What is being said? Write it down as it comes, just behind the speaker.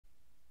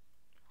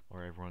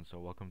everyone, so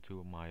welcome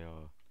to my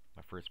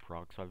first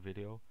peroxide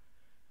video.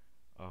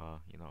 My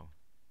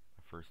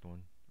first one.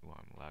 Ooh,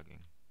 I'm lagging.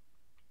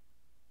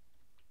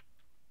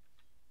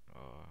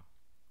 Uh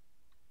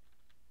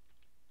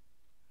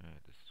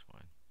this is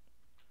fine.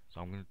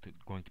 So I'm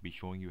going to be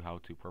showing you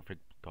how to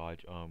perfect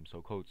dodge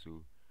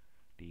Sokotsu,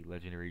 the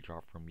legendary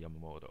drop from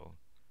Yamamoto.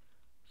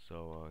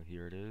 So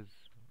here it is.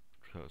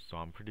 So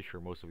I'm pretty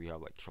sure most of you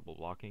have like trouble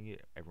blocking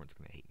it. Everyone's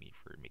gonna hate me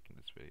for making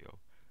this video.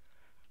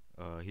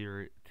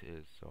 Here it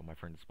is. So my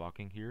friend is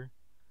blocking here.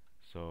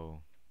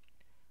 So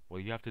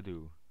what you have to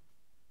do,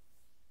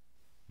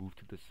 move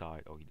to the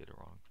side. Oh, he did it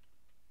wrong.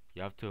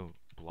 You have to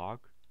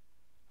block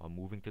while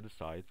moving to the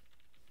side.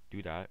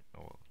 Do that.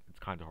 Oh, it's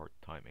kind of hard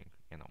timing,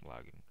 and I'm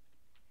lagging.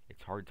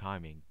 It's hard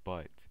timing,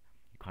 but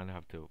you kind of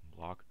have to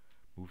block,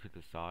 move to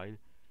the side.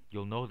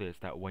 You'll notice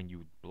that when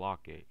you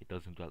block it, it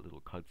doesn't do that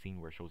little cutscene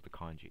where it shows the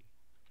kanji.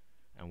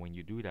 And when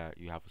you do that,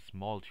 you have a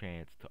small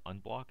chance to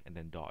unblock and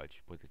then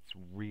dodge, but it's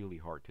really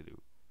hard to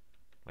do.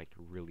 Like,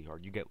 really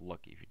hard. You get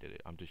lucky if you did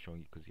it. I'm just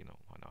showing you because,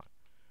 why not?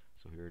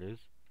 So here it is.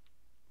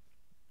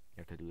 You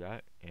have to do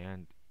that,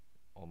 and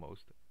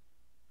almost.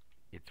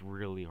 It's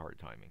really hard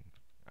timing,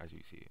 as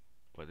you see,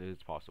 but it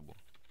is possible.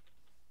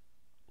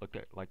 Look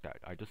at like that.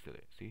 I just did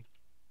it. See,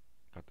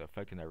 got the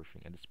effect and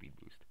everything, and the speed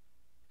boost,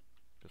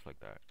 just like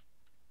that.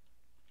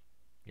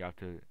 You have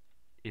to.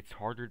 It's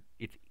harder.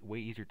 It's way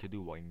easier to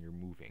do when you're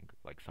moving,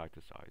 like side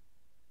to side.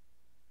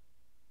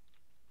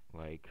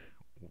 Like,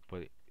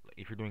 but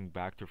if you're doing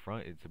back to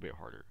front, it's a bit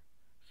harder.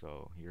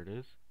 So here it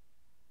is.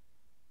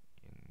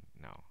 And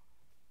now,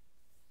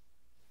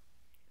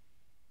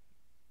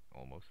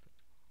 almost.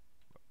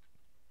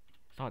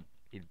 It's not.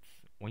 It's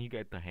when you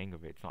get the hang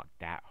of it, it's not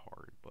that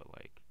hard, but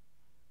like,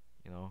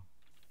 you know,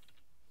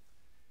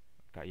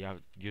 that you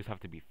just have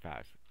to be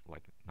fast,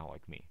 like not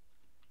like me.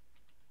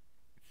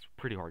 It's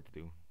pretty hard to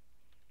do.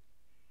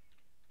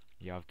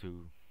 You have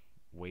to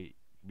wait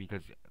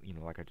because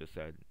like I just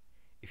said,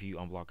 if you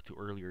unblock too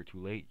early or too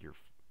late, you're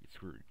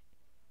screwed.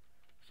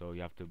 So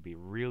you have to be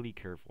really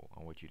careful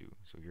on what you do.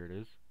 So here it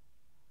is.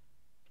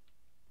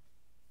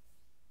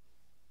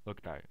 Look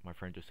at that, my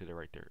friend just did it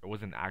right there. It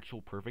was an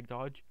actual perfect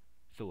dodge,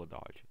 still a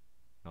dodge,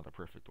 not a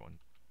perfect one.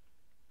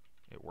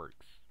 It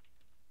works.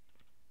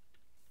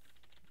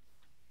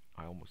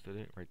 I almost did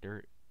it right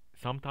there.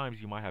 Sometimes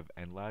you might have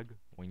end lag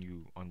when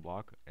you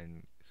unblock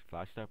and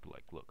flash step.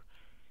 Like, look.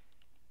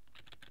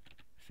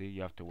 See,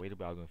 you have to wait a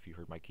bit. I don't know if you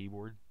heard my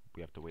keyboard.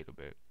 We have to wait a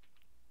bit.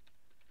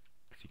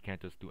 Because you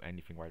can't just do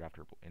anything right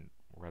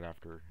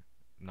after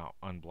not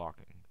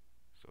unblocking.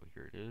 So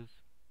here it is.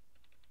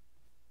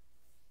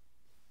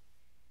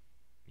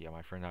 Yeah,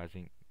 my friend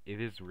hasn't. It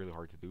is really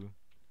hard to do.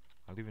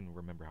 I don't even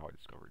remember how I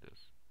discovered this.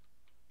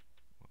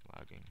 I'm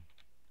lagging.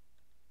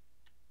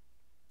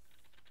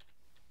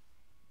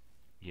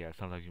 Yeah,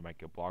 sometimes you might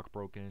get block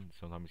broken.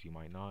 Sometimes you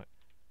might not.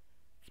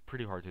 It's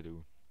pretty hard to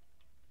do.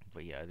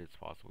 But yeah, it is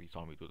possible. You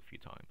saw me do it a few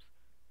times.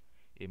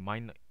 It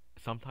might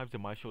sometimes it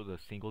might show the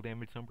single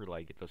damage number,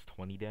 like it does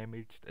 20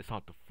 damage. It's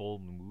not the full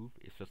move.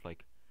 It's just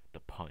like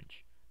the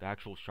punch, the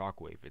actual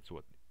shockwave. It's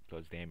what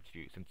does damage to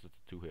you since it's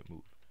a two-hit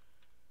move.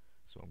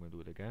 So I'm gonna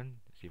do it again.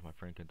 See if my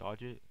friend can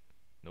dodge it.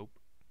 Nope.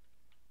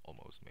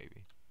 Almost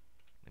maybe.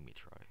 Let me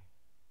try.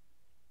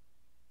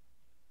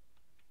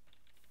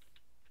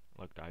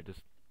 Look, I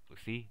just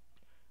see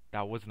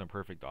that wasn't a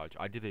perfect dodge.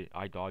 I did it.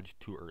 I dodged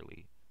too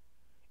early.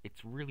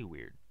 It's really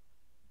weird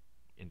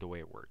in the way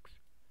it works.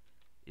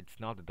 It's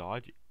not a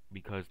dodge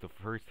because the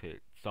first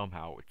hit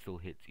somehow it still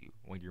hits you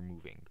when you're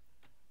moving.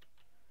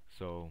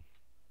 So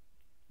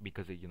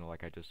because it,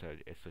 like I just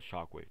said, it's a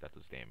shockwave that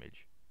does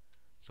damage.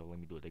 So let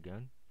me do it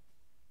again.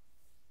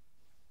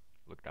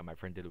 Look, that my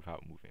friend did it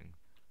without moving.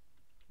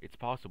 It's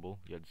possible.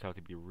 You just have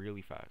to be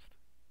really fast.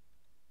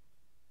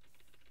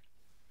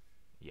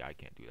 Yeah, I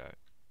can't do that.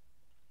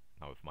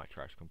 Not with my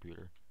trash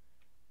computer.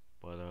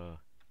 But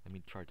let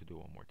me try to do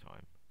it one more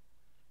time.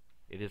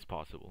 It is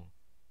possible.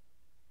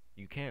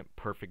 You can't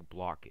perfect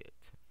block it.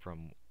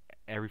 From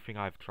everything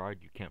I've tried,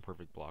 you can't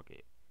perfect block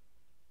it,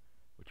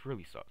 which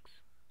really sucks.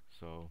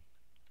 So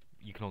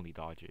you can only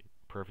dodge it.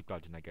 Perfect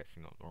dodge and I guess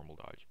normal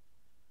dodge.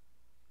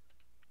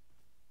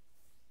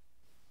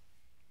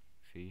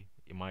 See,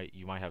 you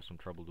might have some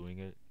trouble doing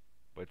it,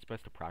 but it's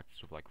best to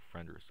practice with like a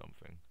friend or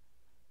something.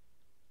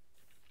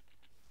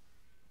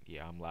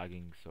 Yeah, I'm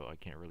lagging, so I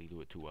can't really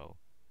do it too well.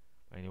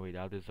 Anyway,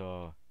 that is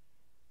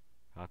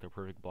after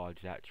perfect dodge,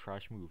 that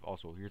trash move.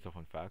 Also, here's a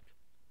fun fact.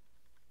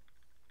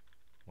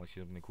 Want to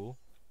see something cool?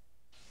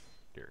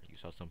 There, you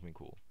saw something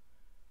cool.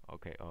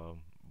 Okay,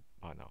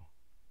 I know.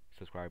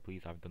 Subscribe,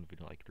 please. I haven't done a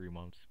video in like 3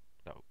 months.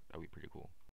 That'd be pretty cool.